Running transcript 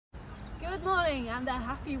Good morning and a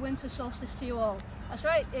happy winter solstice to you all. That's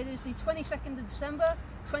right, it is the 22nd of December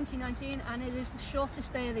 2019 and it is the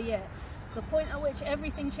shortest day of the year. The point at which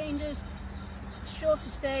everything changes, it's the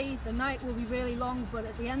shortest day, the night will be really long, but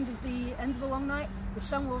at the end of the long night, the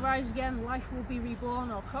sun will rise again, life will be reborn,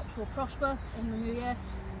 our crops will prosper in the new year,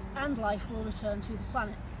 and life will return to the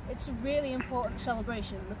planet. It's a really important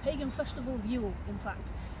celebration, the pagan festival of Yule, in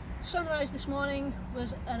fact. Sunrise this morning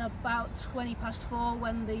was at about 4:20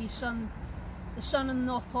 when the sun and the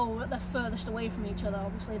North Pole were at their furthest away from each other.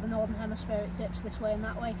 Obviously the northern hemisphere, it dips this way and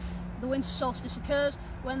that way. The winter solstice occurs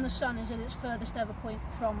when the sun is at its furthest ever point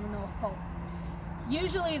from the North Pole.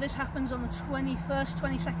 Usually this happens on the 21st,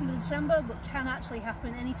 22nd of December, but can actually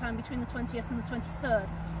happen anytime between the 20th and the 23rd,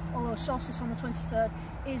 although a solstice on the 23rd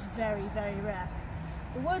is very, very rare.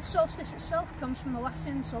 The word solstice itself comes from the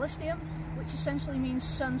Latin solstium, which essentially means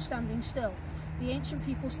sun standing still. The ancient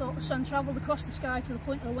peoples thought the sun travelled across the sky to the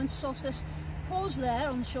point of the winter solstice, paused there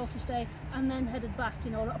on the shortest day, and then headed back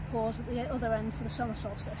in order to pause at the other end for the summer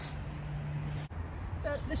solstice.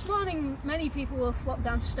 So this morning many people will flock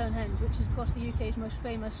down to Stonehenge, which is of course the UK's most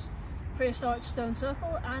famous prehistoric stone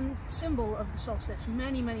circle and symbol of the solstice.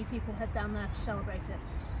 Many people head down there to celebrate it.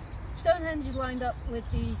 Stonehenge is lined up with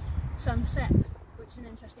the sunset, which is an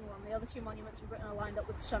interesting one. The other two monuments in Britain are lined up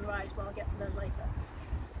with the sunrise, but I'll get to those later.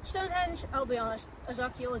 Stonehenge, I'll be honest, as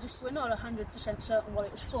archaeologists we're not 100% certain what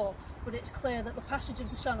it was for, but it's clear that the passage of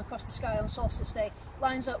the sun across the sky on solstice day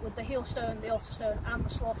lines up with the heel stone, the altar stone and the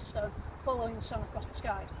slaughter stone following the sun across the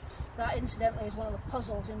sky. That incidentally is one of the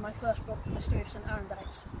puzzles in my first book, The Mystery of St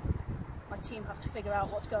Arondites. My team have to figure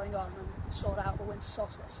out what's going on and sort out the winter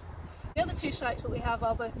solstice. The other two sites that we have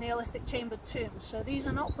are both Neolithic chambered tombs, so these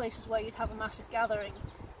are not places where you'd have a massive gathering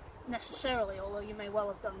necessarily, although you may well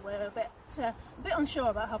have done. We're a bit unsure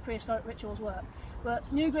about how prehistoric rituals work. But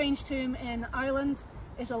Newgrange tomb in Ireland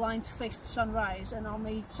is aligned to face the sunrise, and on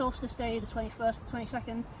the solstice day, the 21st, the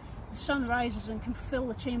 22nd, the sun rises and can fill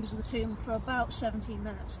the chambers of the tomb for about 17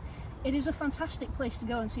 minutes. It is a fantastic place to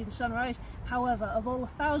go and see the sunrise. However, of all the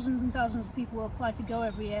thousands and thousands of people who apply to go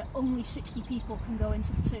every year, only 60 people can go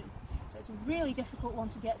into the tomb. So it's a really difficult one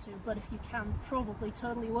to get to, but if you can, probably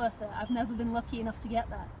totally worth it. I've never been lucky enough to get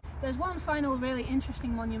there. There's one final really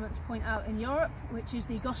interesting monument to point out in Europe, which is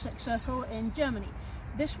the Gothic Circle in Germany.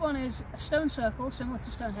 This one is a stone circle, similar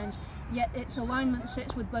to Stonehenge, yet its alignment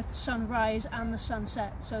sits with both the sunrise and the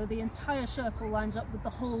sunset, so the entire circle lines up with the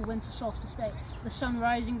whole winter solstice day. The sun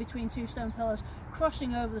rising between two stone pillars,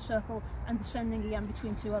 crossing over the circle and descending again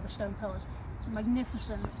between two other stone pillars. It's a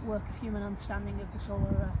magnificent work of human understanding of the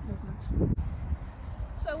solar movements.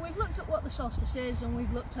 So we've looked at what the solstice is and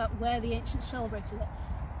we've looked at where the ancients celebrated it.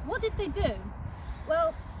 What did they do?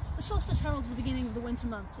 Well, the solstice heralds the beginning of the winter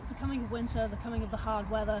months. It's the coming of winter, the coming of the hard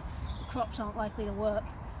weather, the crops aren't likely to work,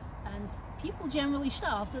 and people generally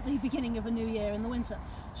starved at the beginning of a new year in the winter.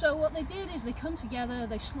 So what they did is they come together,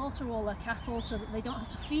 they slaughter all their cattle so that they don't have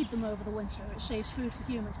to feed them over the winter. It saves food for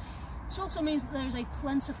humans. This also means that there is a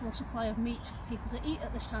plentiful supply of meat for people to eat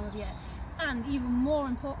at this time of year. And even more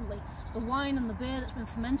importantly, the wine and the beer that's been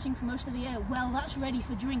fermenting for most of the year, well, that's ready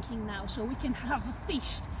for drinking now, so we can have a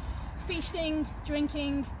feast. Feasting,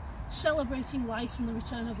 drinking, celebrating light and the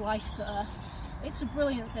return of life to Earth. It's a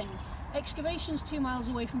brilliant thing. Excavations 2 miles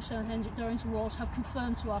away from Stonehenge at Durrington Walls have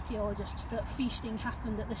confirmed to archaeologists that feasting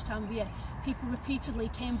happened at this time of year. People repeatedly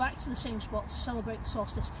came back to the same spot to celebrate the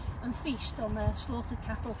solstice and feast on their slaughtered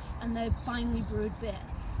cattle and their finely brewed beer.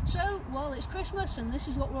 So, well, it's Christmas and this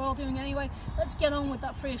is what we're all doing anyway. Let's get on with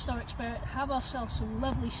that prehistoric spirit, have ourselves some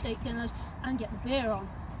lovely steak dinners and get the beer on.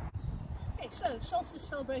 Okay, so solstice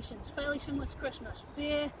celebrations, fairly similar to Christmas.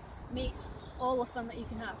 Beer, meat, all the fun that you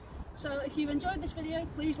can have. So if you've enjoyed this video,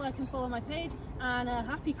 please like and follow my page, and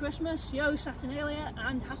happy Christmas, yo Saturnalia,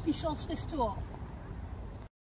 and happy solstice to all.